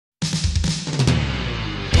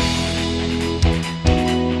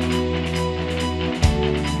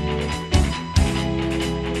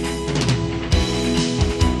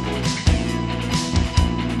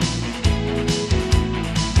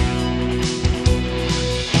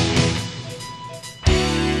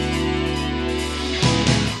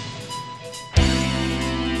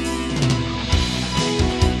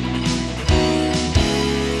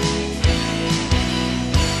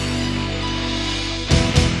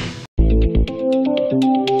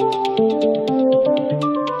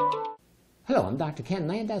I'm Dr. Ken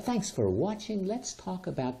Landau. Thanks for watching. Let's talk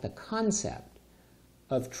about the concept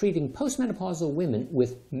of treating postmenopausal women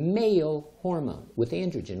with male hormone, with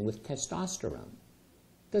androgen, with testosterone.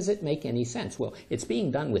 Does it make any sense? Well, it's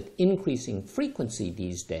being done with increasing frequency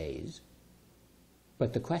these days,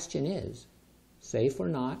 but the question is, safe or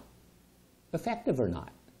not, effective or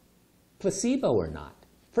not, placebo or not?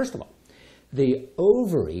 First of all, the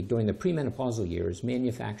ovary during the premenopausal years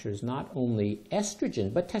manufactures not only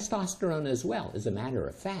estrogen, but testosterone as well. As a matter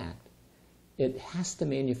of fact, it has to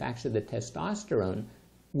manufacture the testosterone,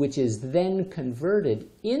 which is then converted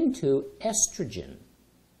into estrogen.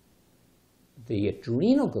 The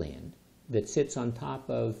adrenal gland that sits on top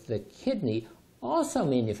of the kidney also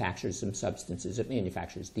manufactures some substances. It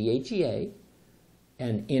manufactures DHEA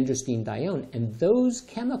and androstenedione, and those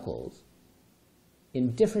chemicals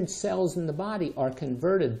in different cells in the body are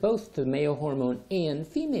converted both to male hormone and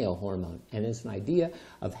female hormone. And as an idea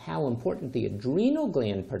of how important the adrenal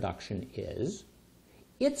gland production is,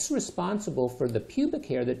 it's responsible for the pubic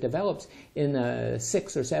hair that develops in a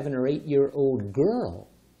 6 or 7 or 8-year-old girl.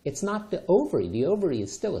 It's not the ovary. The ovary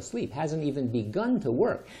is still asleep, hasn't even begun to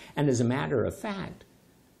work. And as a matter of fact,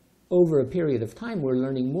 over a period of time, we're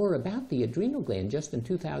learning more about the adrenal gland. Just in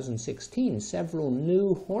 2016, several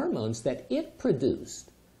new hormones that it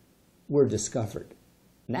produced were discovered.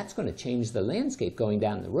 And that's going to change the landscape going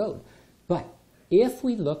down the road. But if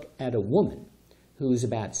we look at a woman who's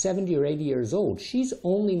about 70 or 80 years old, she's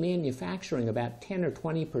only manufacturing about 10 or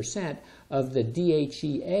 20% of the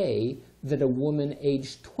DHEA that a woman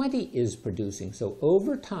aged 20 is producing. So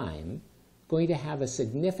over time, going to have a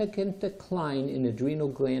significant decline in adrenal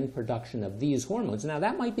gland production of these hormones. Now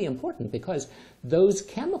that might be important because those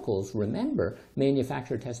chemicals, remember,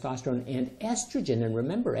 manufacture testosterone and estrogen. And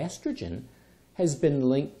remember, estrogen has been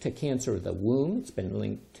linked to cancer of the womb. It's been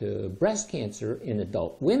linked to breast cancer in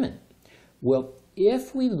adult women. Well,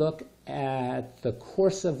 if we look at the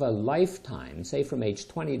course of a lifetime, say from age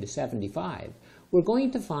 20 to 75, we're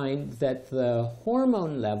going to find that the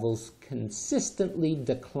hormone levels consistently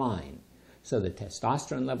decline. So the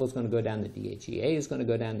testosterone level is going to go down, the DHEA is going to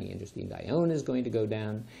go down, the androstenedione is going to go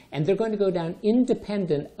down, and they're going to go down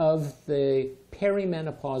independent of the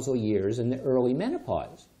perimenopausal years and the early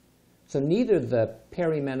menopause. So neither the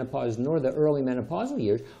perimenopause nor the early menopausal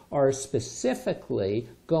years are specifically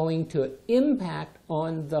going to impact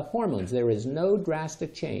on the hormones. There is no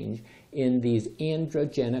drastic change in these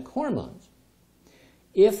androgenic hormones.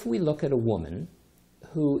 If we look at a woman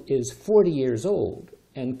who is 40 years old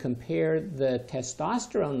and compare the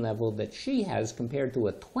testosterone level that she has compared to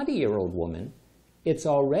a 20-year-old woman, it's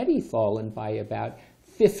already fallen by about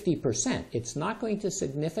 50%. It's not going to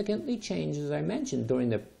significantly change, as I mentioned, during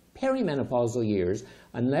the perimenopausal years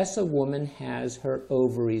unless a woman has her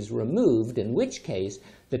ovaries removed, in which case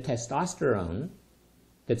the testosterone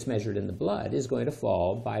that's measured in the blood is going to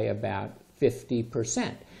fall by about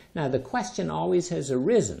 50%. Now, the question always has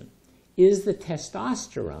arisen, is the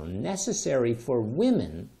testosterone necessary for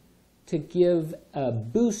women to give a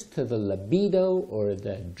boost to the libido or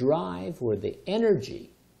the drive or the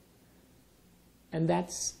energy? And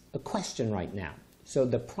that's a question right now. So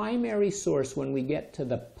the primary source when we get to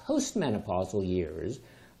the postmenopausal years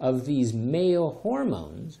of these male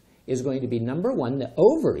hormones is going to be, number one, the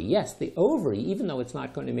ovary. Yes, the ovary, even though it's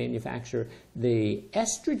not going to manufacture the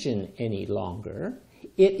estrogen any longer,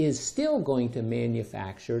 it is still going to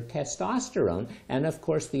manufacture testosterone. And of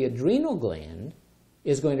course, the adrenal gland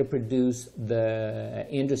is going to produce the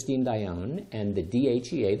androstenedione and the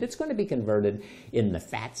DHEA that's going to be converted in the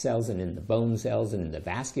fat cells and in the bone cells and in the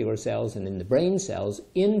vascular cells and in the brain cells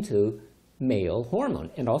into male hormone,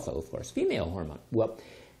 and also, of course, female hormone. Well,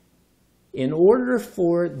 in order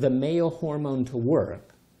for the male hormone to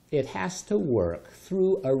work, it has to work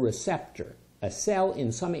through a receptor. A cell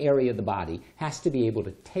in some area of the body has to be able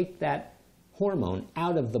to take that hormone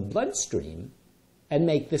out of the bloodstream and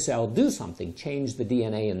make the cell do something, change the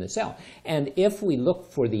DNA in the cell. And if we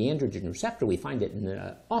look for the androgen receptor, we find it in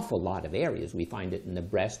an awful lot of areas. We find it in the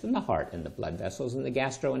breast and the heart and the blood vessels and the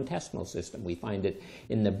gastrointestinal system. We find it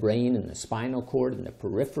in the brain and the spinal cord and the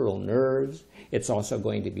peripheral nerves. It's also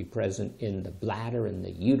going to be present in the bladder and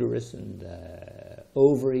the uterus and the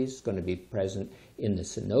ovaries. It's going to be present in the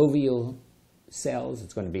synovial cells.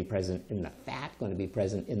 It's going to be present in the fat, going to be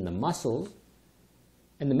present in the muscles.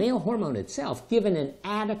 And the male hormone itself, given an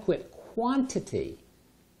adequate quantity,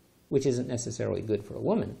 which isn't necessarily good for a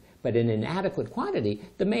woman, but in an adequate quantity,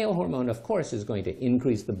 the male hormone, of course, is going to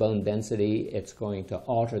increase the bone density. It's going to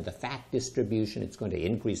alter the fat distribution. It's going to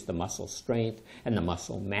increase the muscle strength and the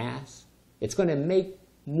muscle mass. It's going to make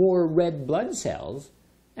more red blood cells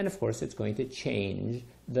And of course, it's going to change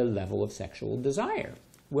the level of sexual desire.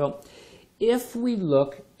 Well, if we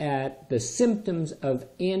look at the symptoms of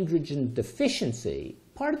androgen deficiency,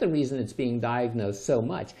 part of the reason it's being diagnosed so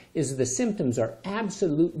much is the symptoms are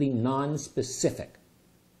absolutely non-specific.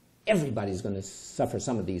 Everybody's going to suffer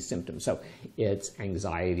some of these symptoms. So it's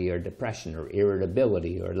anxiety or depression or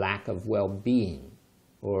irritability or lack of well-being,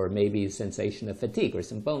 or maybe a sensation of fatigue or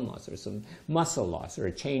some bone loss or some muscle loss or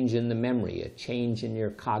a change in the memory, a change in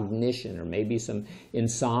your cognition, or maybe some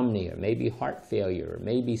insomnia, or maybe heart failure, or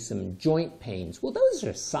maybe some joint pains. Well, those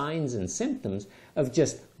are signs and symptoms of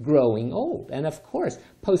just growing old. And of course,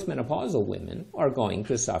 postmenopausal women are going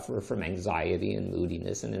to suffer from anxiety and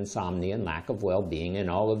moodiness and insomnia and lack of well-being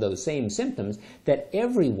and all of those same symptoms that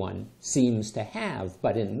everyone seems to have.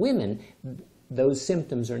 But in women, those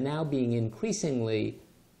symptoms are now being increasingly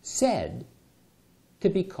said to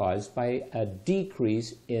be caused by a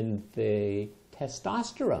decrease in the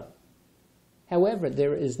testosterone. However,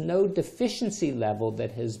 there is no deficiency level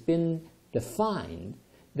that has been defined.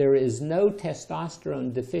 There is no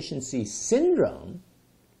testosterone deficiency syndrome.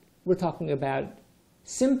 We're talking about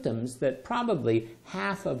symptoms that probably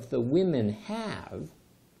half of the women have.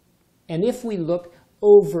 And if we look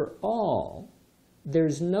overall,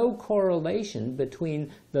 there's no correlation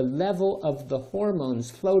between the level of the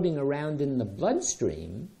hormones floating around in the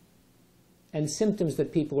bloodstream and symptoms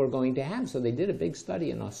that people are going to have. So they did a big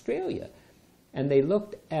study in Australia, and they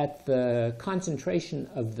looked at the concentration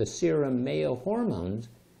of the serum male hormones,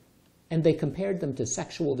 and they compared them to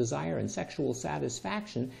sexual desire and sexual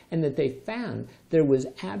satisfaction, and that they found there was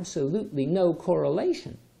absolutely no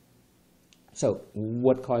correlation. So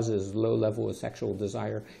what causes low level of sexual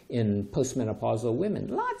desire in postmenopausal women?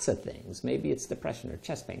 Lots of things. Maybe it's depression or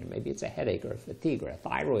chest pain, or maybe it's a headache or a fatigue or a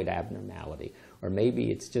thyroid abnormality, or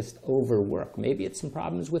maybe it's just overwork. Maybe it's some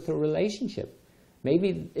problems with a relationship.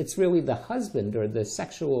 Maybe it's really the husband or the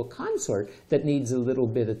sexual consort that needs a little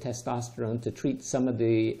bit of testosterone to treat some of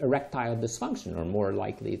the erectile dysfunction, or more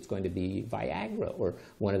likely it's going to be Viagra or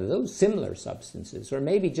one of those similar substances. Or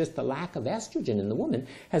maybe just the lack of estrogen in the woman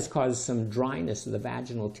has caused some dryness of the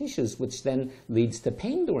vaginal tissues, which then leads to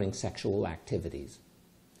pain during sexual activities.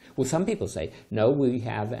 Well, some people say, no, we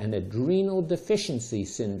have an adrenal deficiency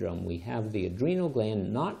syndrome. We have the adrenal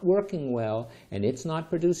gland not working well, and it's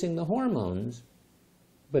not producing the hormones.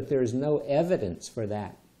 But there's no evidence for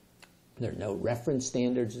that. There are no reference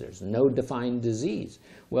standards. There's no defined disease.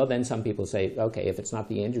 Well, then some people say, okay, if it's not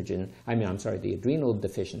the the adrenal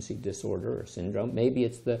deficiency disorder or syndrome, maybe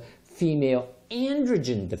it's the female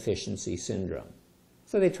androgen deficiency syndrome.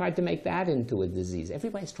 So they tried to make that into a disease.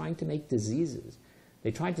 Everybody's trying to make diseases.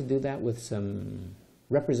 They tried to do that with some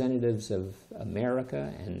representatives of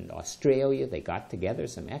America and Australia. They got together,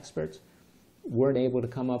 some experts, weren't able to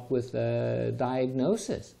come up with a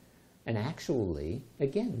diagnosis. And actually,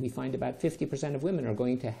 again, we find about 50% of women are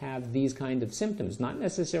going to have these kind of symptoms, not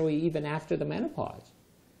necessarily even after the menopause.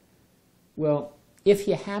 Well, if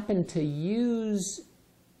you happen to use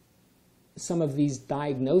some of these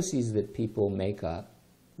diagnoses that people make up,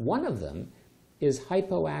 one of them is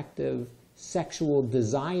hypoactive sexual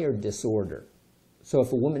desire disorder. So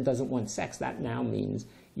if a woman doesn't want sex, that now means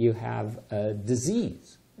you have a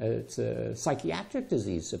disease. It's a psychiatric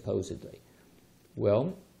disease, supposedly.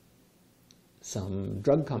 Well, some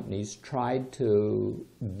drug companies tried to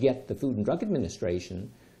get the Food and Drug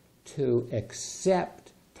Administration to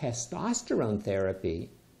accept testosterone therapy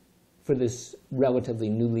for this relatively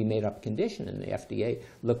newly made-up condition. And the FDA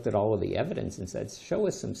looked at all of the evidence and said, show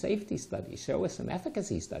us some safety studies, show us some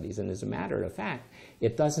efficacy studies. And as a matter of fact,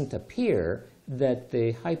 it doesn't appear that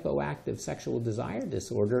the hypoactive sexual desire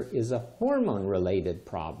disorder is a hormone-related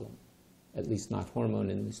problem, at least not hormone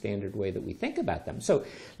in the standard way that we think about them. So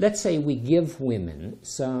let's say we give women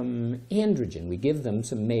some androgen, we give them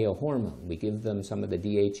some male hormone, we give them some of the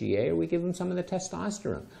DHEA, or we give them some of the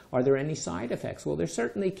testosterone. Are there any side effects? Well, there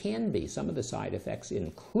certainly can be. Some of the side effects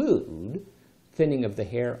include thinning of the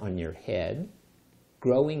hair on your head,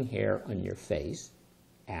 growing hair on your face,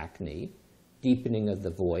 acne, deepening of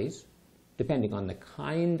the voice, depending on the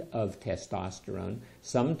kind of testosterone,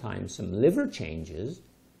 sometimes some liver changes.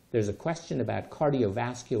 There's a question about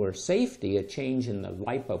cardiovascular safety, a change in the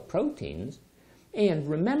lipoproteins. And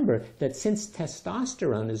remember that since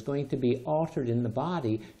testosterone is going to be altered in the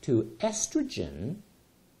body to estrogen,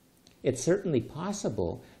 it's certainly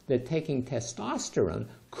possible that taking testosterone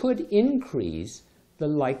could increase the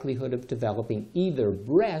likelihood of developing either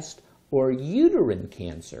breast or uterine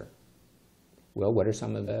cancer. Well, what are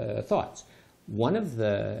some of the thoughts? One of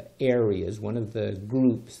the areas, one of the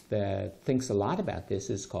groups that thinks a lot about this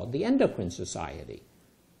is called the Endocrine Society.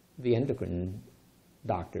 The Endocrine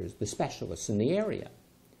doctors, the specialists in the area.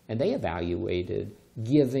 And they evaluated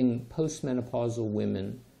giving postmenopausal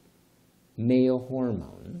women male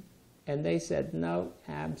hormone. And they said, no,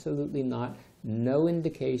 absolutely not. No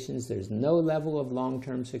indications. There's no level of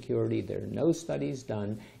long-term security. There are no studies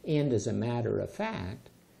done. And as a matter of fact,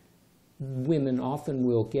 women often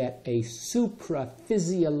will get a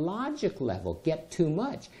supraphysiologic level, get too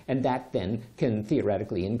much, and that then can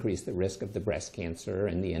theoretically increase the risk of the breast cancer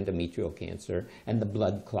and the endometrial cancer and the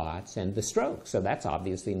blood clots and the stroke. So that's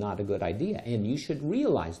obviously not a good idea. And you should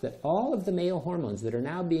realize that all of the male hormones that are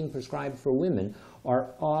now being prescribed for women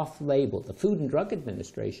are off-label. The Food and Drug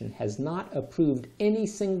Administration has not approved any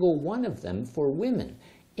single one of them for women.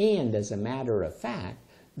 And as a matter of fact,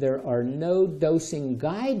 there are no dosing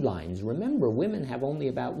guidelines. Remember, women have only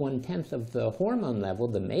about 1/10 of the hormone level,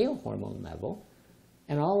 the male hormone level,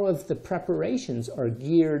 and all of the preparations are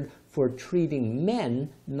geared for treating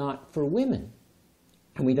men, not for women.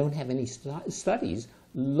 And we don't have any studies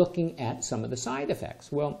looking at some of the side effects.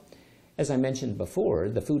 Well, as I mentioned before,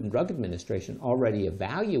 the Food and Drug Administration already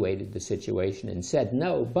evaluated the situation and said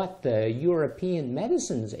no, but the European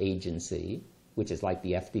Medicines Agency, which is like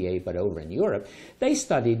the FDA but over in Europe, they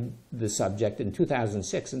studied the subject in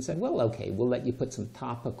 2006 and said, well, okay, we'll let you put some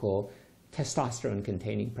topical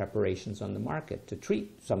testosterone-containing preparations on the market to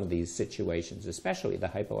treat some of these situations, especially the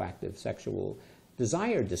hypoactive sexual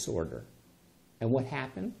desire disorder. And what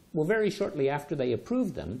happened? Well, very shortly after they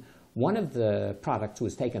approved them, one of the products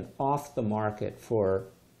was taken off the market for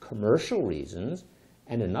commercial reasons,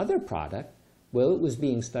 and another product, well, it was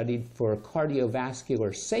being studied for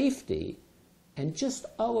cardiovascular safety. And just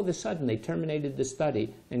all of a sudden, they terminated the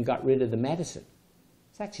study and got rid of the medicine.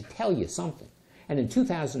 So that should tell you something. And in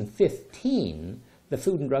 2015, the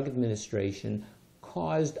Food and Drug Administration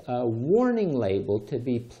caused a warning label to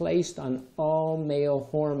be placed on all male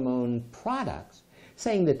hormone products,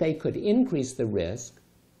 saying that they could increase the risk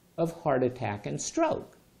of heart attack and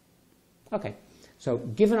stroke. Okay, so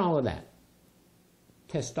given all of that,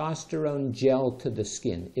 testosterone gel to the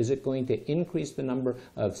skin, is it going to increase the number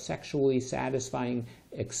of sexually satisfying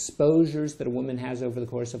exposures that a woman has over the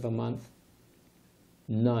course of a month?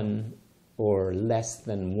 None, or less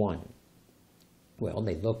than one. Well,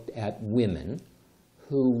 they looked at women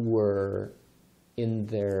who were in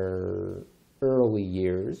their early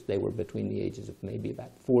years. They were between the ages of maybe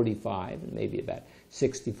about 45 and maybe about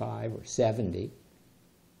 65 or 70.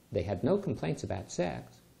 They had no complaints about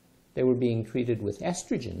sex. They were being treated with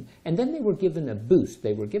estrogen, and then they were given a boost.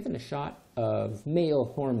 They were given a shot of male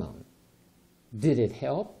hormone. Did it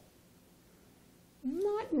help?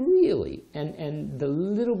 Not really. And the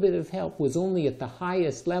little bit of help was only at the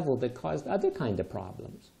highest level that caused other kind of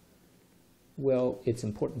problems. Well, it's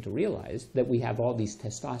important to realize that we have all these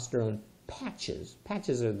testosterone patches.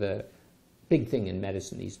 Patches are the big thing in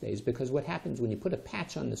medicine these days, because what happens when you put a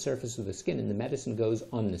patch on the surface of the skin and the medicine goes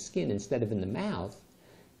on the skin instead of in the mouth,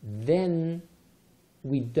 then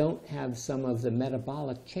we don't have some of the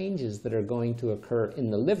metabolic changes that are going to occur in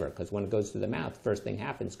the liver, because when it goes to the mouth, first thing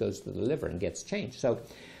happens, goes to the liver and gets changed. So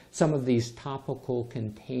some of these topical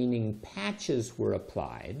containing patches were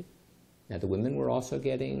applied. Now the women were also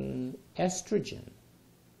getting estrogen.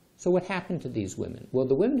 So what happened to these women? Well,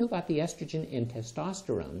 the women who got the estrogen and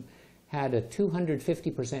testosterone had a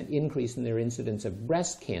 250% increase in their incidence of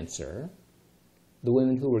breast cancer. The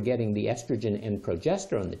women who were getting the estrogen and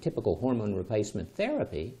progesterone, the typical hormone replacement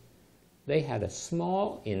therapy, they had a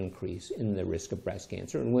small increase in the risk of breast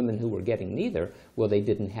cancer. And women who were getting neither, well, they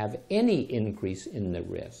didn't have any increase in the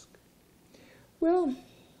risk. Well,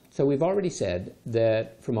 so we've already said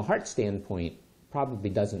that from a heart standpoint,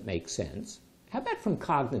 probably doesn't make sense. How about from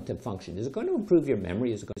cognitive function? Is it going to improve your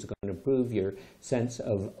memory? Is it going to improve your sense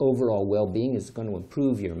of overall well-being? Is it going to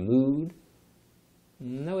improve your mood?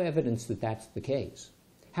 No evidence that that's the case.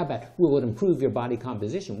 How about, will it improve your body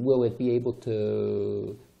composition? Will it be able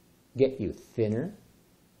to get you thinner,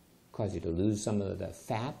 cause you to lose some of the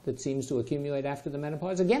fat that seems to accumulate after the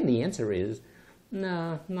menopause? Again, the answer is,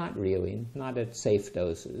 no, not really, not at safe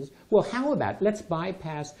doses. Well, how about, let's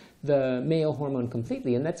bypass the male hormone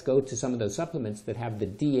completely and let's go to some of those supplements that have the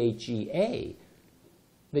DHEA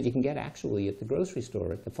that you can get actually at the grocery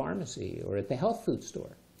store, at the pharmacy, or at the health food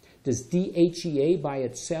store. Does DHEA by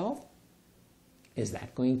itself, is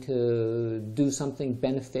that going to do something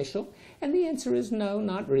beneficial? And the answer is no,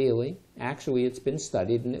 not really. Actually, it's been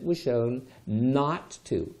studied and it was shown not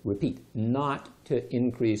to, repeat, not to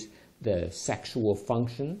increase the sexual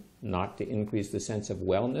function, not to increase the sense of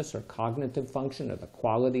wellness or cognitive function or the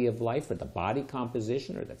quality of life or the body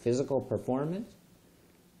composition or the physical performance.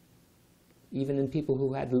 even in people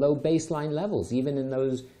who had low baseline levels, even in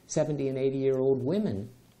those 70 and 80-year-old women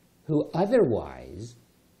who otherwise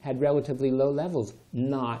had relatively low levels,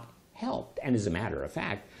 not helped. And as a matter of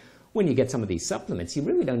fact, when you get some of these supplements, you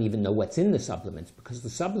really don't even know what's in the supplements, because the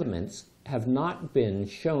supplements have not been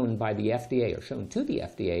shown by the FDA or shown to the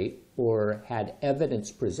FDA or had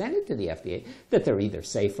evidence presented to the FDA that they're either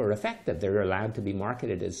safe or effective. They're allowed to be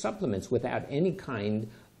marketed as supplements without any kind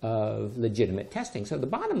of legitimate testing. So the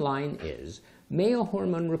bottom line is male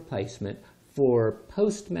hormone replacement for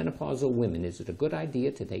postmenopausal women. Is it a good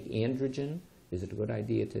idea to take androgen? Is it a good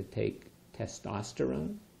idea to take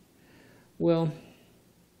testosterone? Well,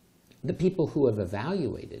 the people who have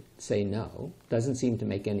evaluated say no. Doesn't seem to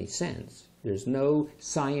make any sense. There's no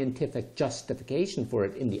scientific justification for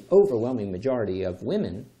it in the overwhelming majority of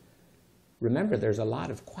women. Remember, there's a lot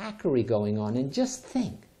of quackery going on, and just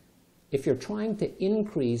think, if you're trying to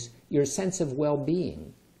increase your sense of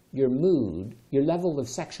well-being, your mood, your level of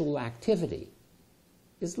sexual activity,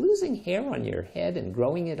 is losing hair on your head and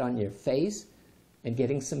growing it on your face and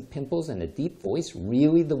getting some pimples and a deep voice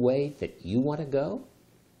really the way that you want to go?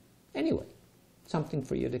 Anyway, something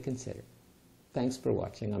for you to consider. Thanks for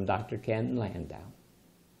watching. I'm Dr. Ken Landau.